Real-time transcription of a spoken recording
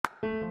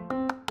All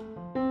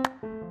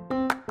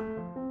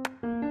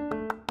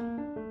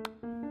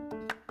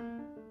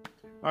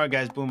right,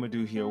 guys,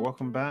 Boomadoo here.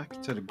 Welcome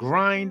back to the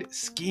grind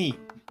scheme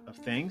of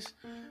things.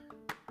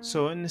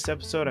 So, in this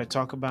episode, I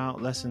talk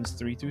about lessons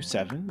 3 through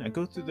 7. I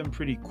go through them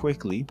pretty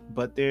quickly,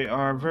 but they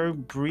are very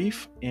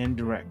brief and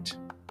direct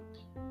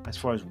as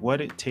far as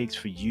what it takes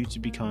for you to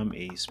become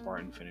a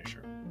Spartan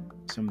finisher.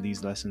 Some of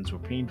these lessons were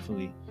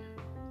painfully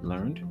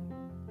learned,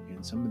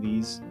 and some of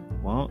these,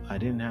 well, I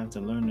didn't have to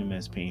learn them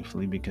as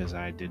painfully because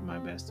I did my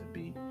best to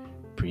be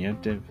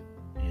preemptive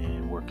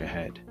and work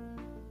ahead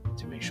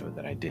to make sure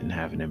that I didn't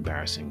have an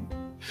embarrassing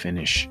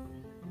finish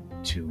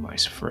to my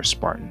first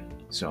Spartan.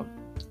 So,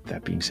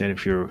 that being said,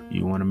 if you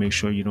want to make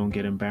sure you don't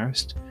get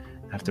embarrassed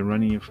after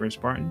running your first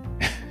Spartan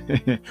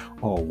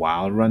or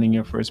while running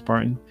your first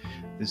Spartan,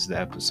 this is the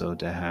episode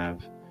to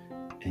have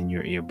in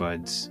your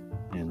earbuds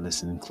and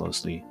listen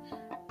closely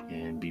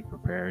and be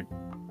prepared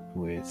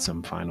with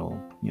some final,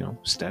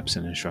 steps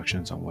and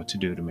instructions on what to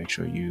do to make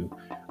sure you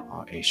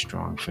are a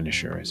strong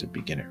finisher as a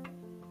beginner,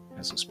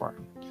 as a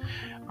Spartan.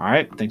 All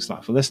right, thanks a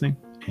lot for listening,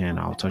 and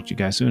I'll talk to you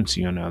guys soon.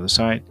 See you on the other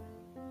side.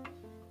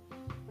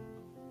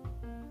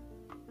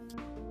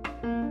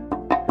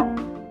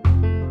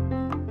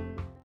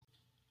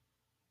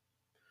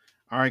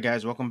 All right,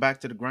 guys, welcome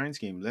back to the grind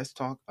scheme. Let's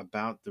talk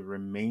about the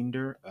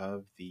remainder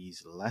of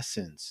these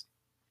lessons.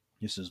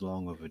 This is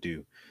long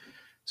overdue.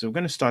 So we're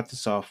going to start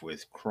this off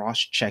with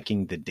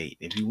cross-checking the date.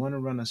 If you want to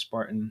run a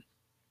Spartan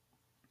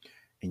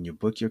and you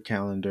book your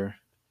calendar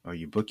or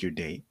you book your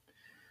date,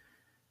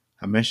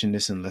 I mentioned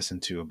this in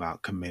lesson 2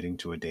 about committing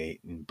to a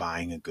date and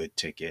buying a good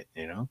ticket,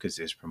 because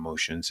there's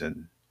promotions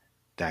and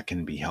that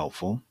can be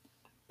helpful.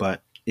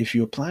 But if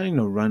you're planning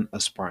to run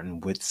a Spartan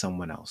with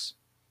someone else,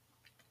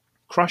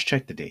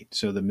 cross-check the date.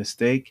 So the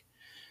mistake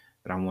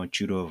that I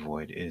want you to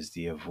avoid is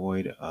the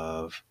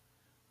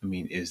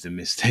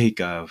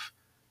mistake of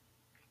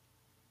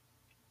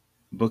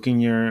booking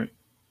your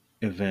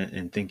event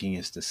and thinking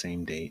it's the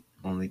same date,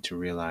 only to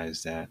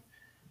realize that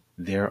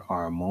there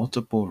are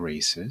multiple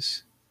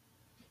races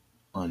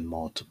on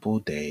multiple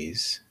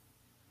days.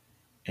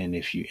 And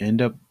if you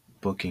end up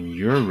booking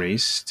your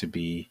race to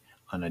be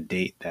on a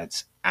date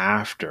that's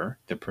after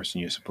the person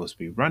you're supposed to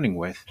be running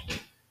with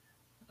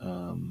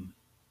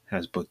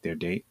has booked their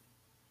date,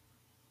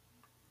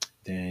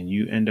 then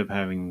you end up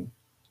having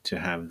to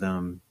have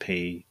them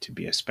pay to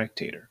be a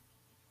spectator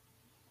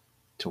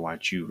to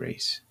watch you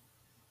race,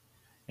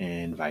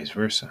 and vice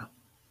versa.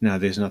 Now,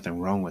 there's nothing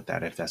wrong with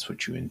that if that's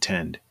what you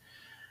intend.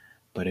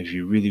 But if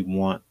you really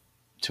want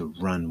to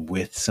run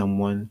with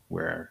someone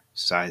where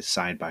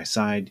side by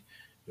side,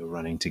 you're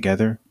running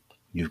together,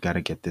 you've got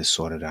to get this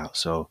sorted out.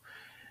 So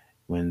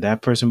when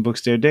that person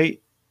books their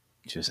date,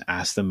 just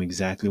ask them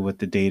exactly what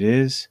the date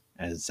is,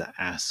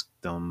 ask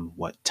them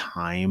what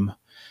time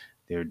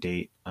their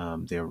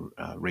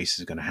race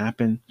is going to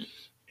happen.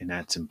 And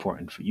that's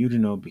important for you to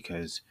know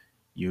because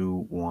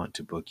you want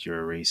to book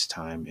your race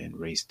time and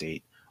race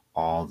date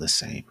all the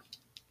same.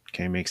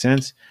 Okay, make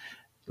sense?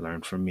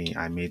 Learn from me.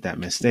 I made that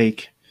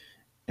mistake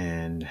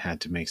and had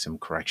to make some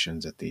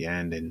corrections at the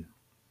end, and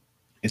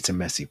it's a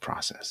messy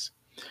process.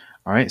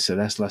 All right, so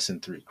that's lesson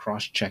 3.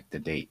 Cross-check the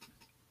date.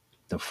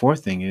 The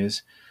fourth thing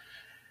is,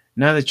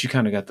 now that you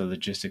kind of got the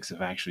logistics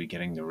of actually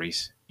getting the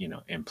race,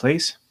 in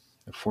place,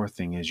 the fourth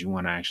thing is you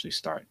want to actually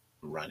start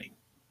running,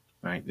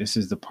 right? This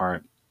is the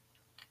part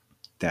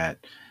that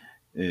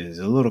is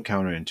a little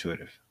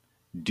counterintuitive.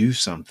 Do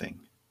something,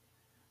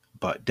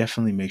 but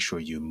definitely make sure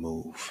you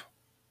move.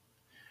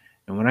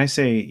 And when I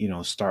say,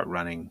 start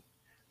running,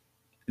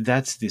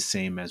 that's the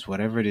same as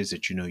whatever it is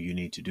that you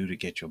need to do to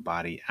get your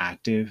body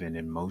active and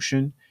in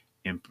motion,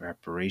 in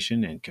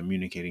preparation and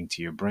communicating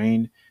to your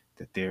brain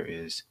that there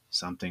is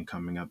something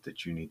coming up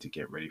that you need to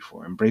get ready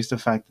for. Embrace the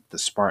fact that the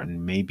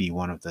Spartan may be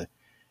one of the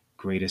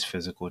greatest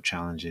physical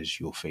challenges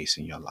you'll face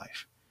in your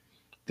life.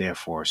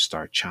 Therefore,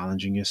 start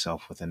challenging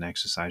yourself with an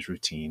exercise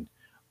routine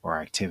or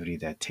activity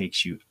that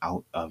takes you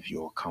out of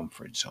your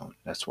comfort zone.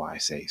 That's why I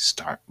say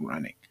start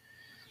running.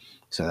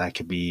 So that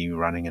could be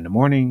running in the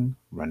morning,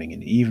 running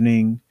in the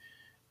evening,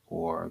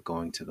 or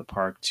going to the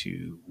park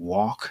to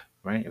walk,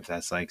 right? If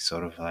that's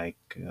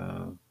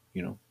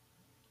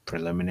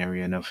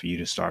preliminary enough for you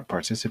to start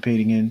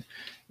participating in,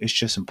 it's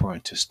just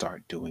important to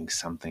start doing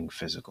something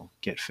physical.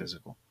 Get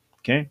physical.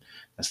 Okay?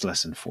 That's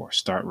lesson 4.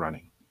 Start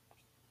running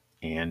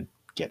and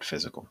get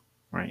physical,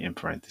 right? In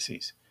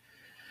parentheses.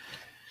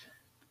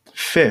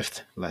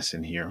 5th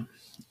lesson here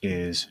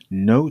is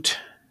note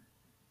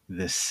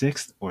the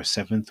 6th or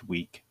 7th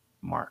week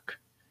mark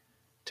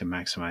to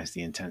maximize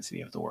the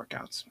intensity of the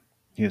workouts.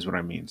 Here's what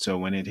I mean. So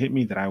when it hit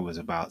me that I was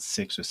about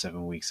 6 or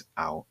 7 weeks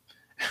out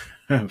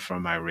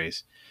from my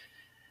race,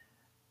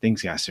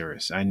 things got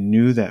serious. I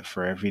knew that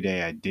for every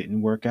day I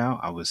didn't work out,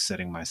 I was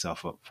setting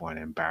myself up for an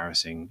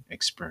embarrassing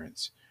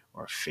experience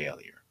or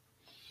failure.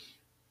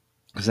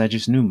 Because I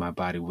just knew my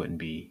body wouldn't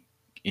be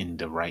in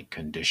the right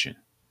condition.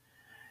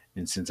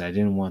 And since I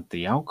didn't want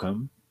the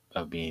outcome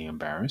of being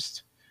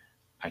embarrassed,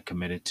 I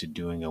committed to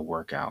doing a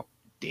workout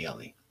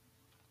daily.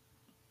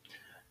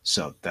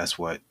 So that's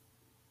what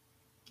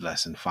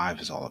lesson 5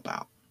 is all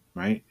about,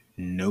 right?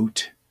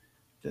 Note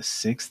the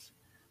 6th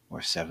or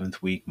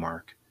 7th week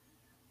mark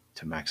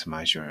to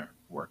maximize your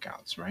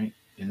workouts, right?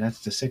 And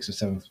that's the 6th or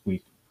 7th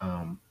week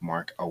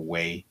mark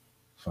away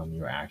from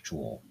your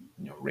actual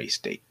race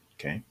date.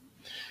 Okay.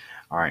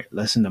 All right.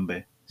 Lesson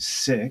number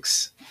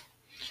 6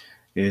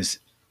 is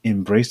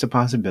embrace the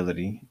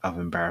possibility of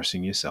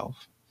embarrassing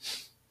yourself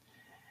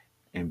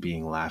and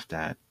being laughed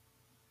at,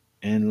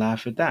 and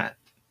laugh at that.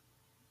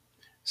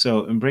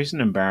 So embracing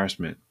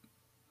embarrassment,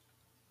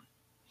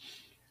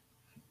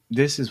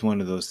 this is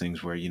one of those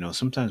things where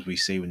sometimes we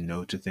say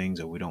no to things,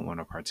 or we don't want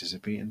to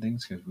participate in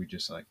things because we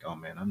just like, oh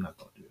man, I'm not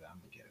going to do that, I'm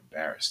going to get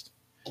embarrassed,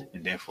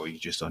 and therefore you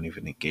just don't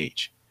even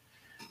engage.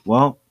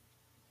 Well,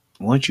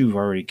 once you've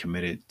already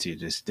committed to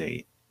this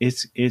date,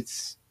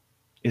 it's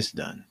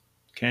done.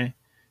 Okay,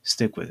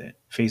 stick with it,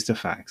 face the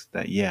facts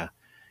that yeah,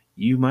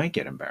 you might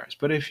get embarrassed,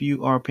 but if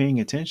you are paying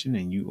attention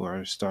and you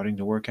are starting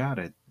to work out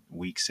at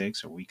week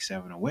 6 or week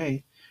 7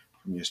 away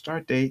from your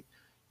start date,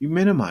 you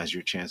minimize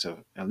your chance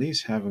of at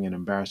least having an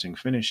embarrassing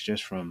finish,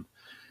 just from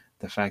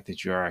the fact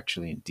that you are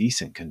actually in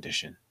decent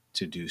condition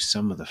to do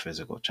some of the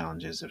physical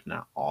challenges, if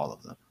not all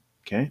of them.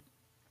 Okay.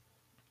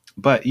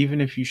 But even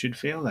if you should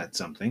fail at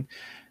something,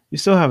 you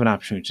still have an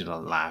opportunity to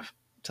laugh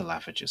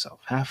at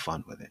yourself. Have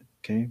fun with it.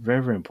 Okay.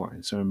 Very, very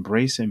important. So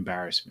embrace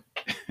embarrassment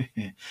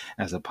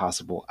as a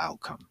possible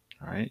outcome.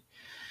 All right.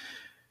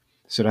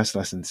 So that's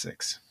lesson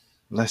 6.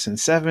 Lesson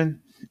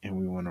 7, and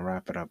we want to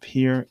wrap it up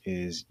here,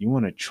 is you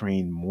want to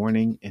train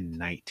morning and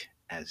night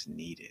as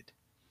needed.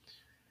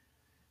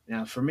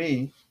 Now, for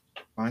me,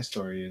 my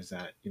story is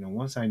that,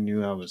 once I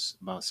knew I was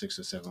about 6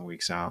 or 7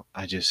 weeks out,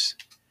 I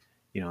just,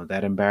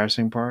 that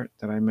embarrassing part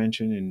that I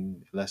mentioned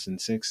in lesson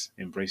 6,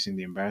 embracing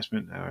the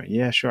embarrassment.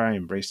 Yeah, sure, I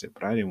embraced it,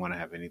 but I didn't want to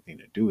have anything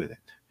to do with it.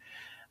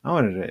 I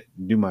wanted to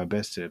do my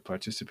best to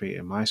participate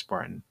in my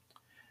Spartan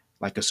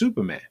like a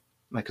Superman,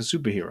 like a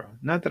superhero.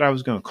 Not that I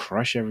was going to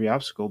crush every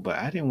obstacle, but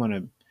I didn't want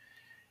to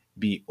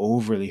be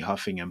overly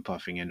huffing and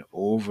puffing and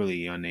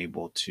overly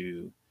unable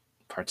to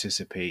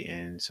participate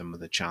in some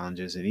of the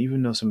challenges. And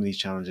even though some of these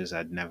challenges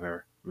I'd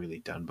never really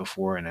done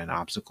before in an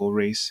obstacle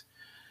race,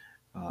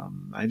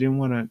 I didn't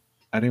want to.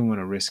 I didn't want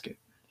to risk it.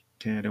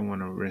 Okay, I didn't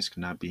want to risk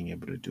not being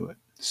able to do it.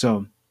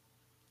 So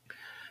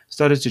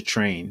started to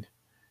train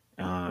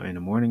in the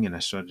morning, and I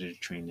started to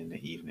train in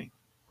the evening.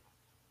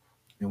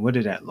 And what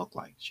did that look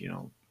like?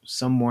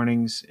 Some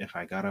mornings, if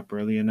I got up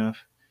early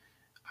enough,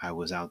 I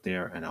was out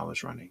there and I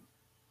was running.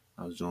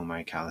 I was doing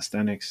my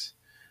calisthenics.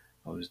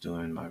 I was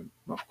doing my,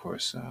 of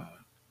course,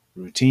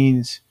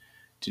 routines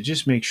to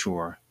just make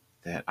sure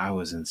that I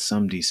was in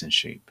some decent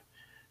shape.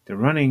 The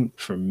running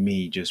for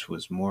me just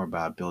was more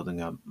about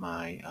building up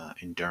my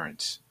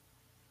endurance.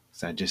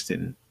 So I just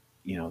didn't,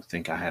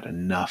 think I had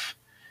enough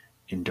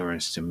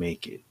endurance to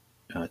make it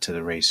to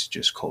the race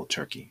just cold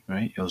turkey,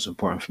 right? It was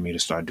important for me to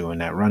start doing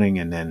that running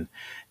and then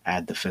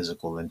add the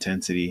physical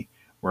intensity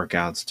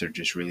workouts to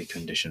just really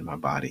condition my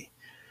body.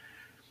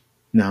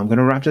 Now I'm going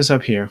to wrap this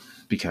up here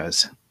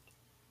because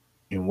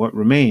in what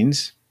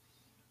remains,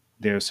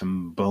 there's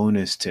some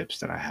bonus tips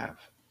that I have.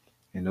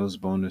 And those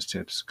bonus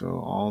tips go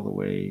all the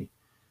way,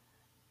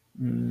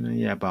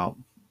 about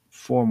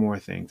 4 more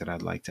things that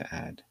I'd like to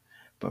add.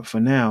 But for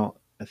now,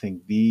 I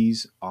think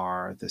these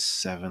are the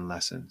 7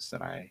 lessons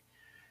that I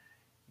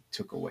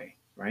took away,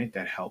 right?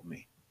 That helped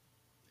me.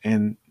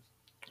 And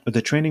with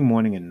the training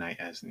morning and night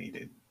as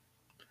needed,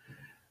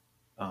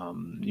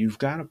 you've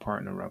got to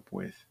partner up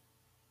with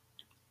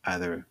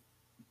either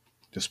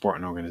the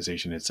Spartan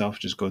organization itself.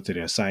 Just go to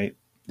their site.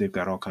 They've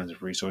got all kinds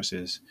of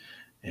resources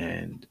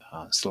and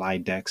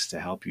slide decks to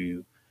help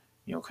you,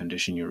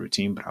 condition your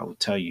routine. But I will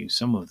tell you,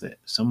 some of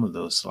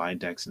those slide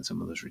decks and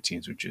some of those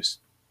routines were just,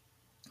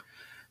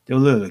 they're a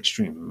little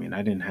extreme. I mean,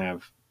 I didn't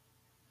have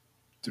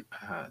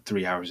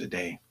 3 hours a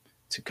day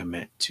to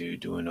commit to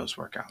doing those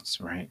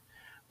workouts, right?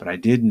 But I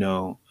did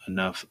know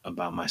enough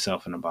about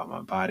myself and about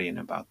my body and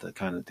about the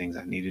kind of things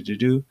I needed to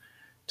do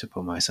to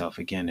put myself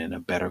again in a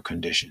better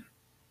condition.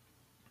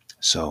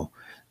 So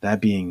that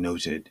being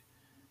noted,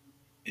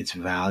 it's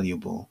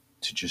valuable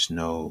to just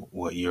know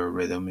what your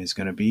rhythm is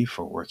going to be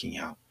for working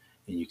out.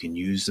 And you can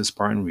use the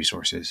Spartan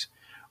resources,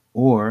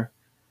 or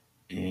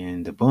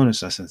in the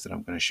bonus lessons that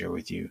I'm going to share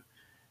with you,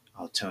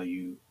 I'll tell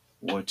you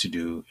what to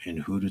do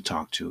and who to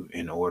talk to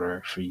in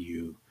order for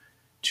you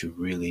to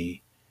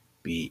really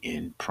be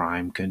in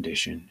prime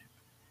condition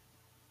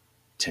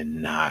to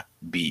not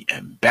be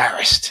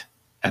embarrassed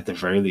at the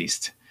very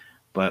least,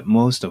 but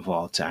most of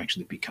all, to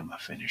actually become a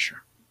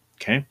finisher.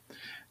 Okay?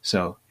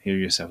 So here are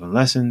your 7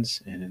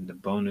 lessons, and in the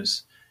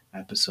bonus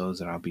episodes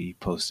that I'll be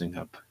posting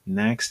up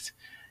next,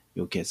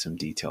 you'll get some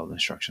detailed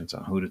instructions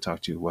on who to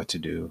talk to, what to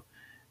do,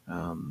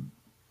 um,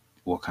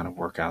 what kind of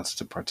workouts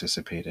to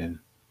participate in,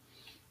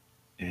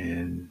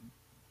 and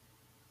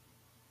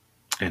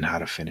how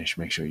to finish.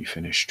 Make sure you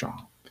finish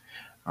strong.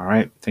 All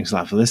right. Thanks a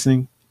lot for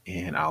listening,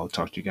 and I'll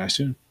talk to you guys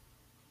soon.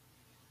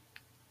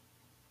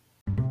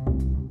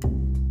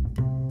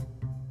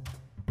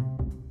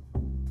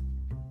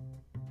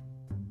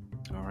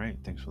 All right.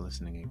 Thanks for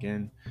listening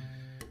again.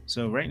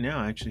 So right now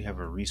I actually have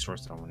a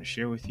resource that I want to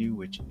share with you,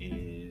 which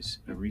is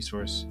a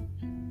resource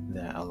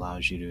that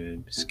allows you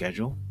to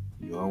schedule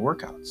your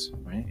workouts,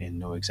 right? And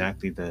know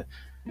exactly the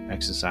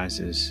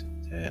exercises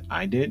that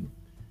I did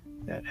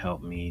that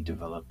helped me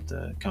develop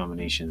the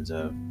combinations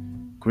of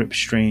grip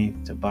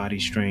strength to body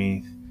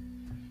strength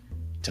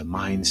to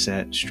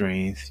mindset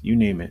strength, you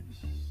name it.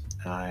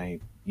 I,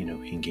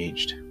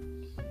 engaged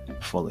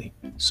fully.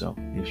 So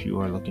if you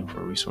are looking for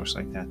a resource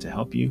like that to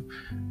help you,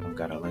 I've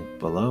got a link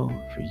below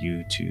for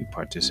you to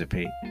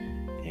participate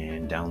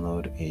and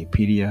download a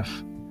PDF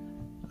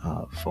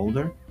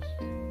folder.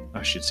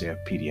 I should say a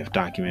PDF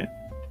document.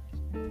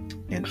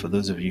 And for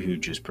those of you who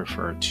just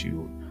prefer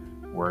to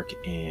work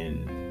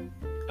in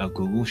a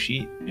Google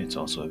Sheet, it's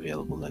also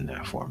available in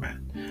that format.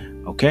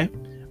 Okay.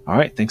 All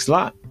right. Thanks a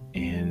lot.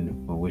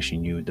 And we're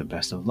wishing you the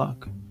best of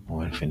luck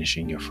on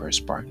finishing your first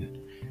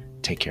Spartan.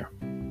 Take care.